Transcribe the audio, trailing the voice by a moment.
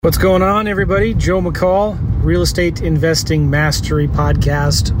What's going on, everybody? Joe McCall, Real Estate Investing Mastery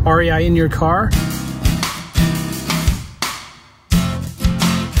Podcast, REI in your car.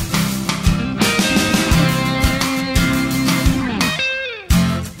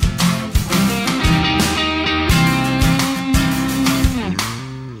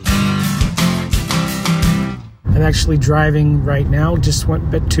 I'm actually driving right now. Just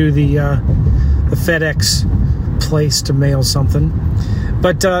went to the FedEx place to mail something.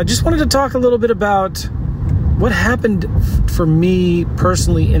 But just wanted to talk a little bit about what happened for me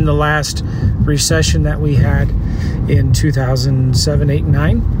personally in the last recession that we had in 2007, 8, and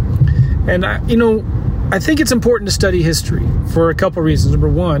 9. And, I think it's important to study history for a couple reasons. Number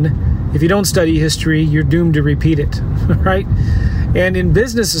one, if you don't study history, you're doomed to repeat it, right? And in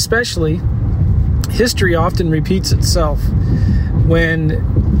business especially, history often repeats itself.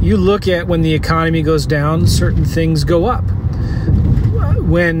 When you look at when the economy goes down, certain things go up.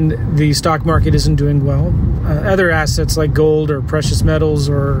 When the stock market isn't doing well, other assets like gold or precious metals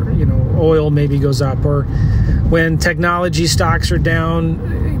or oil maybe goes up. Or when technology stocks are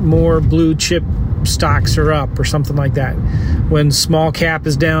down, more blue chip stocks are up or something like that. When small cap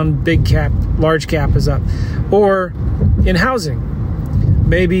is down, big cap, large cap is up. Or in housing,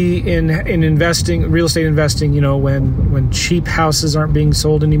 maybe in investing, real estate investing, when cheap houses aren't being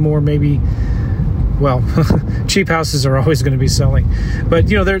sold anymore, maybe. Well, cheap houses are always going to be selling. But,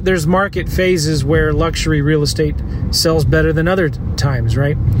 there's market phases where luxury real estate sells better than other times,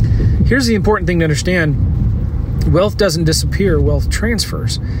 right? Here's the important thing to understand. Wealth doesn't disappear, wealth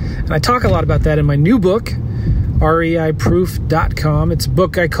transfers. And I talk a lot about that in my new book, reiproof.com. It's a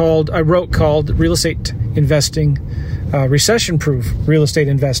book I wrote called Real Estate Investing, Recession-Proof Real Estate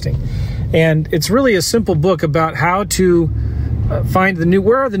Investing. And it's really a simple book about how to find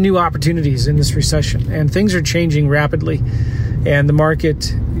where are the new opportunities in this recession. And things are changing rapidly, and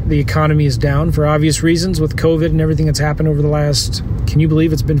the economy is down for obvious reasons with COVID and everything that's happened over the last, can you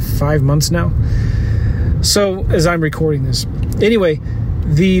believe it's been 5 months now? So as I'm recording this, anyway,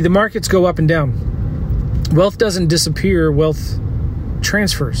 the markets go up and down. Wealth doesn't disappear, wealth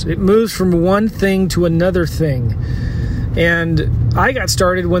transfers. It moves from one thing to another thing. And I got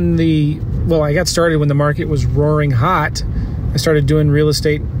started when the market was roaring hot. I started doing real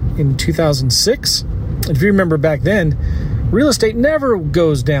estate in 2006. If you remember back then, real estate never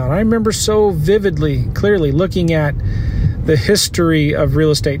goes down. I remember so vividly, clearly looking at the history of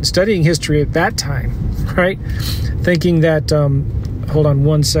real estate and studying history at that time, right? Thinking that, hold on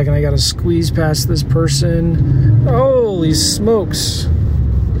one second, I got to squeeze past this person. Holy smokes.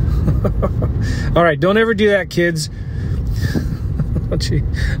 All right, don't ever do that, kids.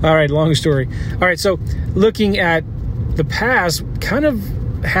 All right, long story. All right, so looking at the past, kind of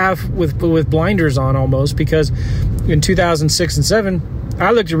half with blinders on almost, because in 2006 and 7,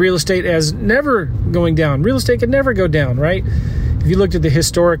 I looked at real estate as never going down. Real estate could never go down, right? If you looked at the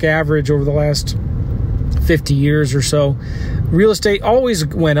historic average over the last 50 years or so, real estate always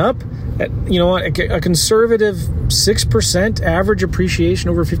went up at, a conservative 6% average appreciation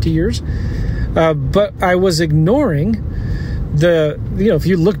over 50 years. But I was ignoring if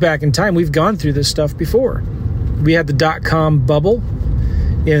you look back in time, we've gone through this stuff before. We had the dot-com bubble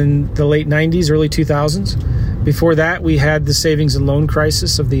in the late 90s, early 2000s. Before that, we had the savings and loan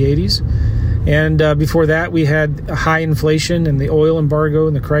crisis of the 80s. And before that, we had high inflation and the oil embargo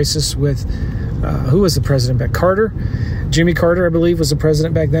and the crisis with, who was the president back? Carter? Jimmy Carter, I believe, was the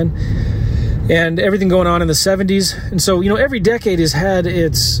president back then. And everything going on in the 70s. And so, every decade has had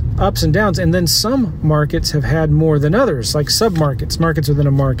its ups and downs. And then some markets have had more than others, like sub-markets, markets within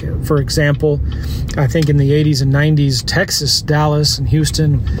a market. For example, I think in the 80s and 90s, Texas, Dallas, and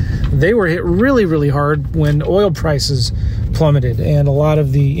Houston, they were hit really, really hard when oil prices plummeted. And a lot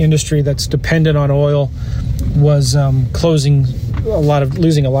of the industry that's dependent on oil was losing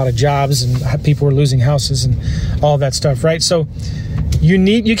a lot of jobs, and people were losing houses and all that stuff, right? So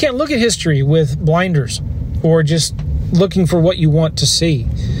you can't look at history with blinders or just looking for what you want to see.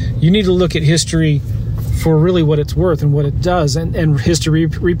 You need to look at history for really what it's worth and what it does, and history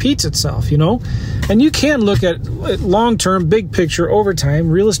repeats itself, And you can look at long-term, big picture over time.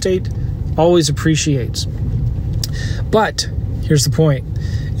 Real estate always appreciates. But here's the point,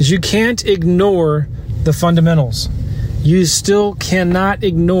 is you can't ignore the fundamentals. You still cannot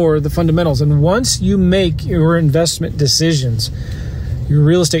ignore the fundamentals. And once you make your investment decisions, your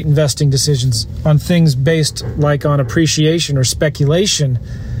real estate investing decisions on things based like on appreciation or speculation,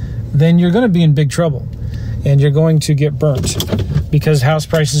 then you're going to be in big trouble and you're going to get burnt, because house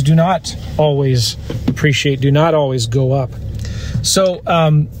prices do not always appreciate, do not always go up. So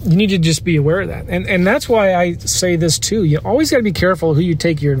you need to just be aware of that. And that's why I say this too. You always got to be careful who you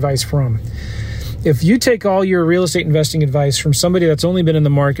take your advice from. If you take all your real estate investing advice from somebody that's only been in the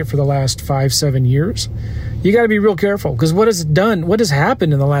market for the last 5-7 years, you got to be real careful, because what has it done? What has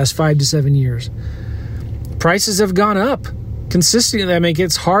happened in the last 5 to 7 years? Prices have gone up consistently. I mean,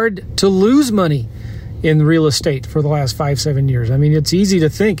 it's hard to lose money in real estate for the last 5-7 years. I mean, it's easy to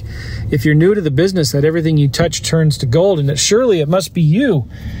think, if you're new to the business, that everything you touch turns to gold, and that surely it must be you,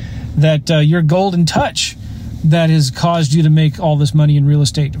 that your golden touch that has caused you to make all this money in real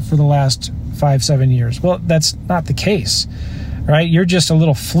estate for the last 5-7 years. Well, that's not the case, right? You're just a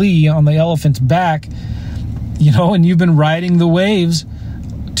little flea on the elephant's back, and you've been riding the waves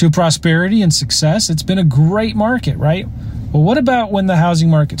to prosperity and success. It's been a great market, right? Well, what about when the housing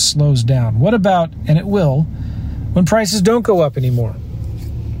market slows down? What about, and it will, when prices don't go up anymore?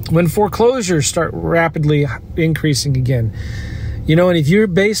 When foreclosures start rapidly increasing again? And if you're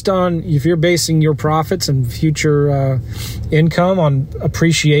basing your profits and future income on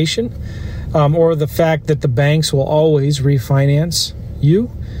appreciation, or the fact that the banks will always refinance you,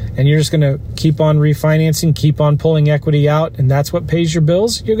 and you're just going to keep on refinancing, keep on pulling equity out, and that's what pays your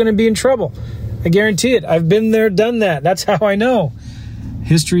bills, you're going to be in trouble. I guarantee it. I've been there, done that. That's how I know.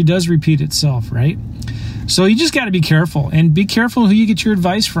 History does repeat itself, right? So you just got to be careful, and be careful who you get your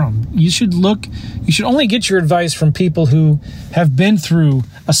advice from. You should only get your advice from people who have been through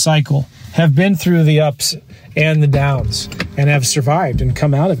a cycle, have been through the ups and the downs, and have survived and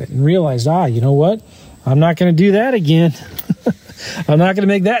come out of it and realized, you know what? I'm not going to do that again. I'm not going to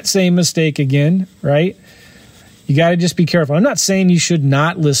make that same mistake again, right? You got to just be careful. I'm not saying you should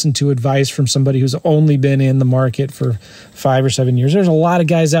not listen to advice from somebody who's only been in the market for 5 or 7 years. There's a lot of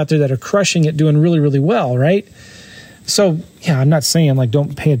guys out there that are crushing it, doing really, really well, right? So, I'm not saying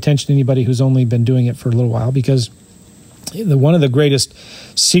don't pay attention to anybody who's only been doing it for a little while, because one of the greatest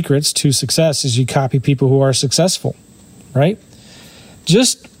secrets to success is you copy people who are successful, right?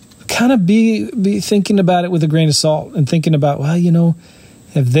 Just kind of be thinking about it with a grain of salt, and thinking about,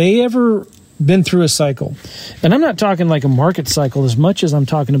 have they ever been through a cycle? And I'm not talking like a market cycle as much as I'm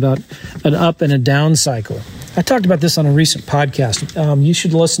talking about an up and a down cycle. I talked about this on a recent podcast. You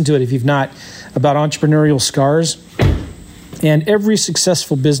should listen to it if you've not, about entrepreneurial scars. And every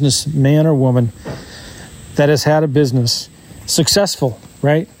successful businessman or woman that has had a business, successful,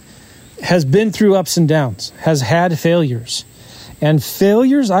 right, has been through ups and downs, has had failures. And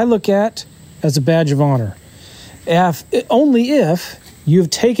failures I look at as a badge of honor. Only if you've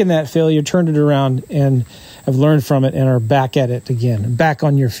taken that failure, turned it around, and have learned from it and are back at it again, back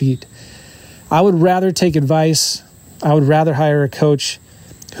on your feet. I would rather take advice. I would rather hire a coach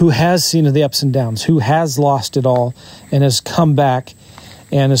who has seen the ups and downs, who has lost it all and has come back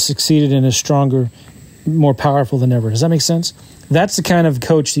and has succeeded and is stronger, more powerful than ever. Does that make sense? That's the kind of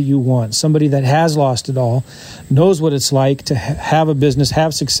coach that you want. Somebody that has lost it all, knows what it's like to have a business,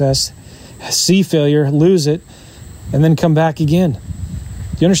 have success, see failure, lose it, and then come back again. Do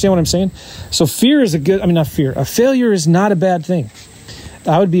you understand what I'm saying? So a failure is not a bad thing.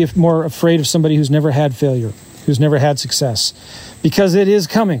 I would be more afraid of somebody who's never had failure, who's never had success, because it is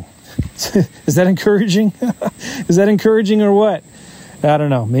coming. Is that encouraging? Is that encouraging or what? I don't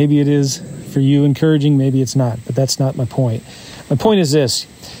know. Maybe it is for you encouraging, maybe it's not, but that's not my point. My point is this: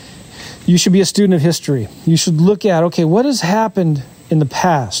 you should be a student of history. You should look at, what has happened in the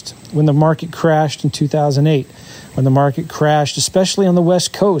past when the market crashed in 2008, when the market crashed, especially on the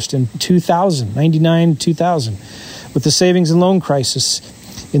West Coast in 2000, 99, 2000, with the savings and loan crisis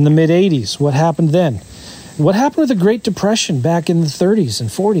in the mid-'80s. What happened then? What happened with the Great Depression back in the 30s and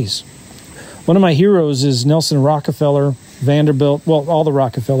 40s? One of my heroes is Nelson Rockefeller, Vanderbilt, all the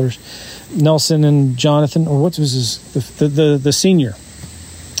Rockefellers, Nelson and Jonathan, or what was the senior,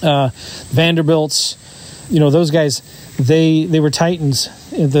 Vanderbilts. Those guys, they were titans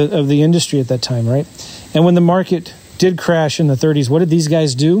of the industry at that time, right? And when the market did crash in the 30s, what did these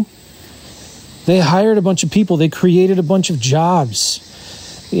guys do? They hired a bunch of people. They created a bunch of jobs.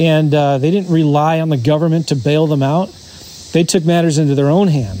 And they didn't rely on the government to bail them out. They took matters into their own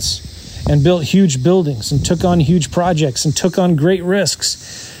hands and built huge buildings and took on huge projects and took on great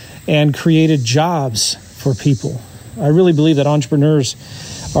risks and created jobs for people. I really believe that entrepreneurs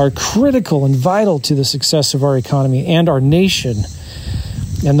are critical and vital to the success of our economy and our nation.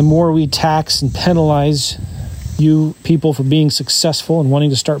 And the more we tax and penalize you people for being successful and wanting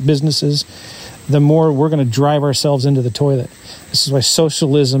to start businesses, the more we're going to drive ourselves into the toilet. This is why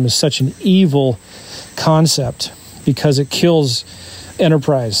socialism is such an evil concept, because it kills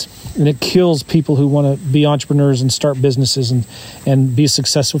enterprise. And it kills people who want to be entrepreneurs and start businesses and be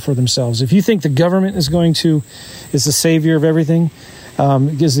successful for themselves. If you think the government is the savior of everything,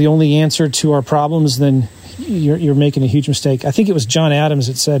 is the only answer to our problems, then you're making a huge mistake. I think it was John Adams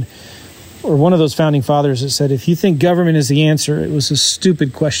that said, or one of those founding fathers that said, if you think government is the answer, it was a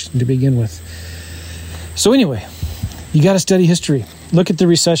stupid question to begin with. So anyway, you got to study history. Look at the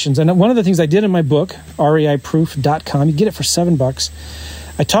recessions. And one of the things I did in my book, reiproof.com, you get it for $7.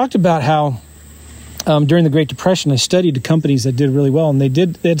 I talked about how during the Great Depression, I studied the companies that did really well, and they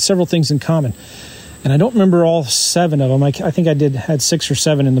had several things in common. And I don't remember all 7 of them. I think I had 6 or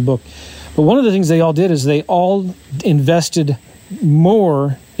 7 in the book. But one of the things they all did is they all invested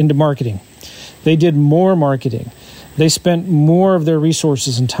more into marketing. They did more marketing. They spent more of their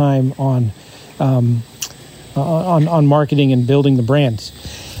resources and time on marketing and building the brands.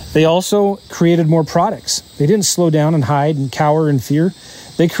 They also created more products. They didn't slow down and hide and cower in fear.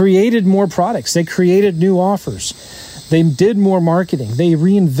 They created more products. They created new offers. They did more marketing. They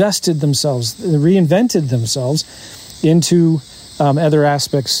reinvented themselves into other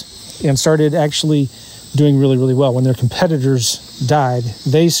aspects and started actually doing really, really well. When their competitors died,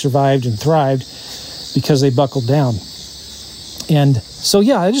 they survived and thrived because they buckled down. And so,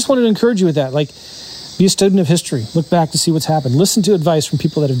 I just wanted to encourage you with that. Like, be a student of history. Look back to see what's happened. Listen to advice from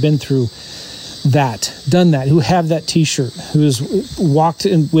people that have been through that, done that, who have that T-shirt, who's walked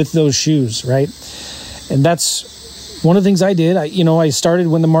in with those shoes, right? And that's one of the things I did. I started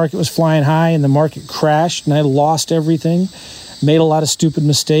when the market was flying high and the market crashed and I lost everything. Made a lot of stupid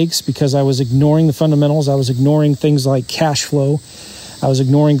mistakes because I was ignoring the fundamentals. I was ignoring things like cash flow. I was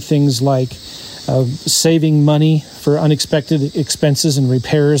ignoring things like saving money for unexpected expenses and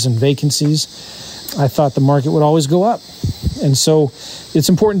repairs and vacancies. I thought the market would always go up. And so it's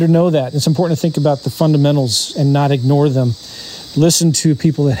important to know that. It's important to think about the fundamentals and not ignore them. Listen to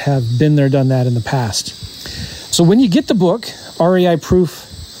people that have been there, done that in the past. So when you get the book,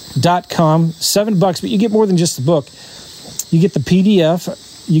 reiproof.com, $7, but you get more than just the book. You get the PDF,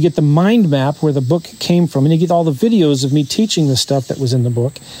 you get the mind map where the book came from, and you get all the videos of me teaching the stuff that was in the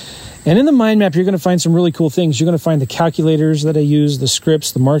book. And in the mind map, you're going to find some really cool things. You're going to find the calculators that I use, the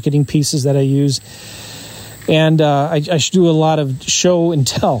scripts, the marketing pieces that I use. And I should do a lot of show and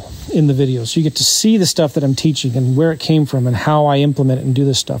tell in the videos. So you get to see the stuff that I'm teaching and where it came from and how I implement it and do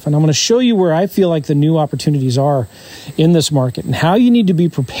this stuff. And I'm going to show you where I feel like the new opportunities are in this market and how you need to be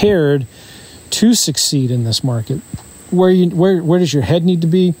prepared to succeed in this market. Where does your head need to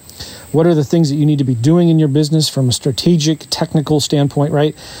be? What are the things that you need to be doing in your business from a strategic, technical standpoint,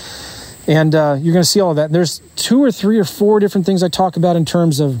 right? And you're going to see all of that. There's 2 or 3 or 4 different things I talk about in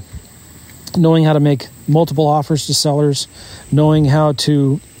terms of knowing how to make multiple offers to sellers, knowing how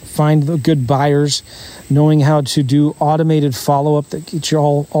to find the good buyers, knowing how to do automated follow-up that gets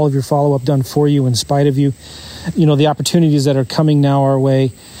all of your follow-up done for you in spite of you. The opportunities that are coming now our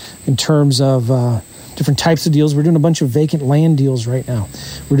way in terms of different types of deals. We're doing a bunch of vacant land deals right now.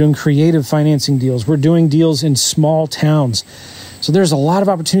 We're doing creative financing deals. We're doing deals in small towns. So there's a lot of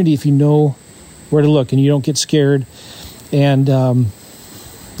opportunity if you know where to look and you don't get scared and,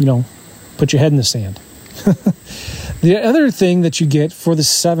 put your head in the sand. The other thing that you get for the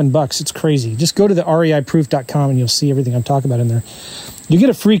 $7, it's crazy. Just go to the reiproof.com and you'll see everything I'm talking about in there. You get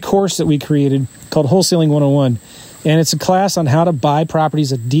a free course that we created called Wholesaling 101. And it's a class on how to buy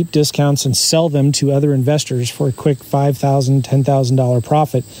properties at deep discounts and sell them to other investors for a quick $5,000, $10,000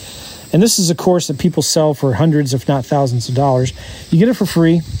 profit. And this is a course that people sell for hundreds, if not thousands of dollars. You get it for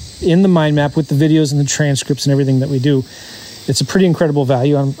free in the mind map with the videos and the transcripts and everything that we do. It's a pretty incredible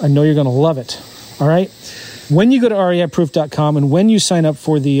value. I know you're going to love it. All right. When you go to reiproof.com and when you sign up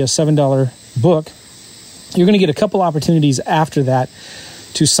for the $7 book, you're going to get a couple opportunities after that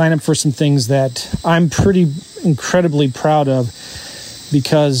to sign up for some things that I'm pretty incredibly proud of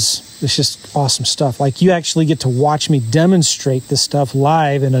because it's just awesome stuff. Like you actually get to watch me demonstrate this stuff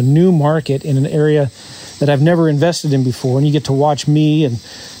live in a new market in an area that I've never invested in before. And you get to watch me and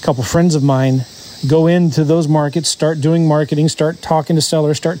a couple friends of mine go into those markets, start doing marketing, start talking to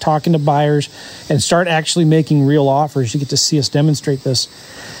sellers, start talking to buyers, and start actually making real offers. You get to see us demonstrate this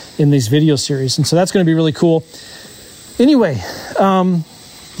in these video series. And so that's going to be really cool. Anyway,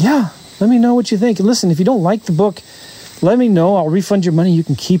 let me know what you think. And listen, if you don't like the book, let me know. I'll refund your money. You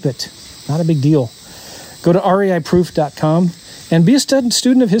can keep it. Not a big deal. Go to reiproof.com and be a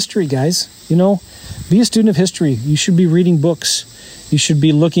student of history, guys. Be a student of history. You should be reading books. You should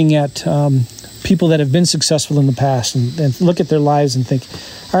be looking at people that have been successful in the past and look at their lives and think,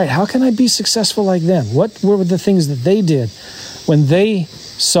 all right, how can I be successful like them? What were the things that they did when they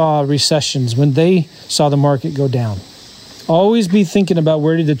saw recessions, when they saw the market go down? Always be thinking about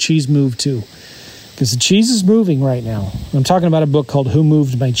where did the cheese move to, because the cheese is moving right now. I'm talking about a book called Who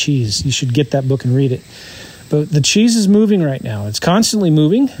Moved My Cheese. You should get that book and read it. But the cheese is moving right now. It's constantly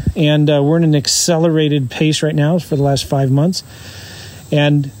moving, and we're in an accelerated pace right now for the last 5 months.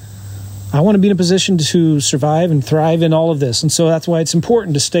 And I want to be in a position to survive and thrive in all of this. And so that's why it's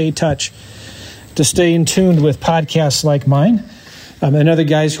important to stay in touch, to stay in tune with podcasts like mine and other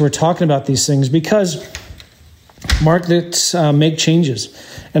guys who are talking about these things, because markets make changes.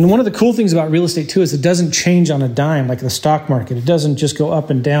 And one of the cool things about real estate, too, is it doesn't change on a dime like the stock market. It doesn't just go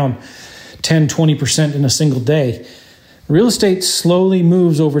up and down 10, 20% in a single day. Real estate slowly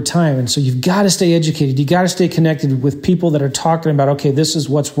moves over time, and so you've got to stay educated. You got to stay connected with people that are talking about, okay, this is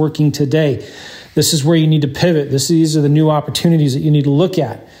what's working today. This is where you need to pivot. These are the new opportunities that you need to look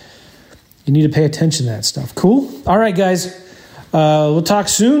at. You need to pay attention to that stuff. Cool? All right, guys. We'll talk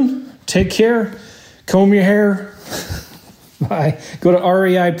soon. Take care. Comb your hair. Bye. Go to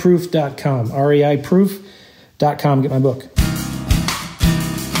reiproof.com. reiproof.com. Get my book.